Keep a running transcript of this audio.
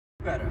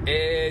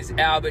Is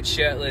Albert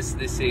shirtless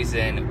this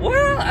season?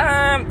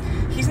 Well,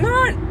 he's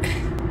not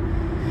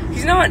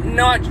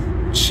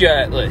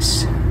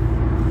shirtless.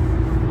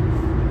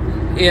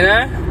 You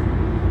know?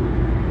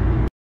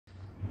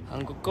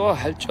 한국어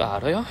할 줄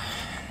알아요?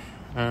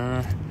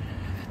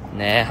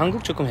 네,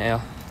 한국 조금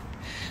해요.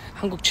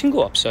 한국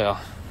친구 없어요.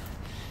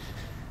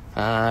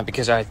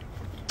 Because I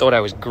thought I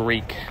was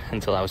Greek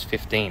until I was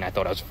 15. I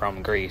thought I was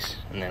from Greece,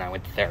 and then I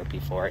went to therapy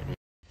for it.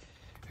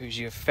 Who's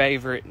your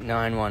favorite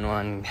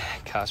 911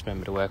 cast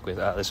member to work with?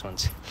 Oh, this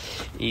one's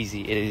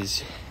easy. It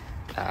is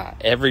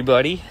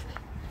everybody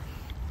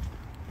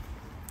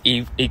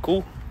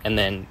equal, and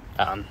then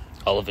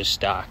Oliver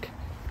Stark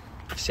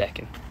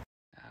second.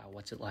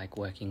 What's it like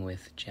working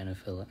with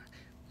Jennifer?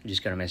 I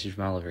just got a message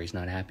from Oliver. He's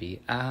not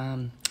happy.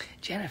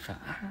 Jennifer,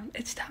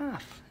 it's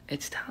tough.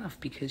 It's tough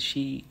because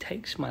she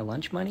takes my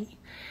lunch money,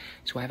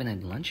 so I haven't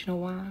had lunch in a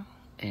while.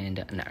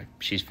 And no,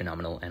 she's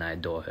phenomenal, and I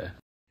adore her.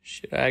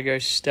 Should I go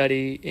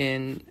study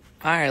in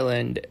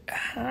Ireland?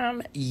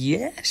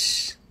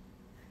 Yes.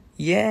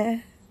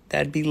 Yeah,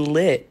 that'd be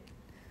lit.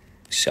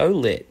 So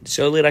lit.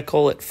 So lit I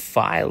call it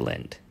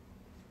Fireland.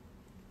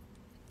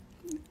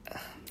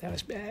 That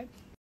was bad.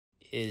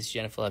 Is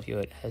Jennifer Love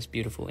Hewitt as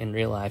beautiful in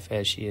real life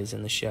as she is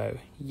in the show?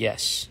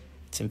 Yes.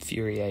 It's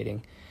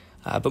infuriating.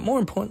 But more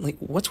importantly,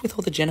 what's with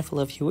all the Jennifer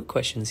Love Hewitt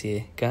questions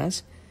here,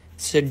 guys?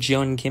 It's a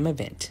John Kim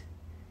event.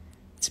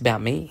 It's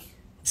about me.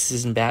 This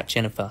isn't about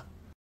Jennifer.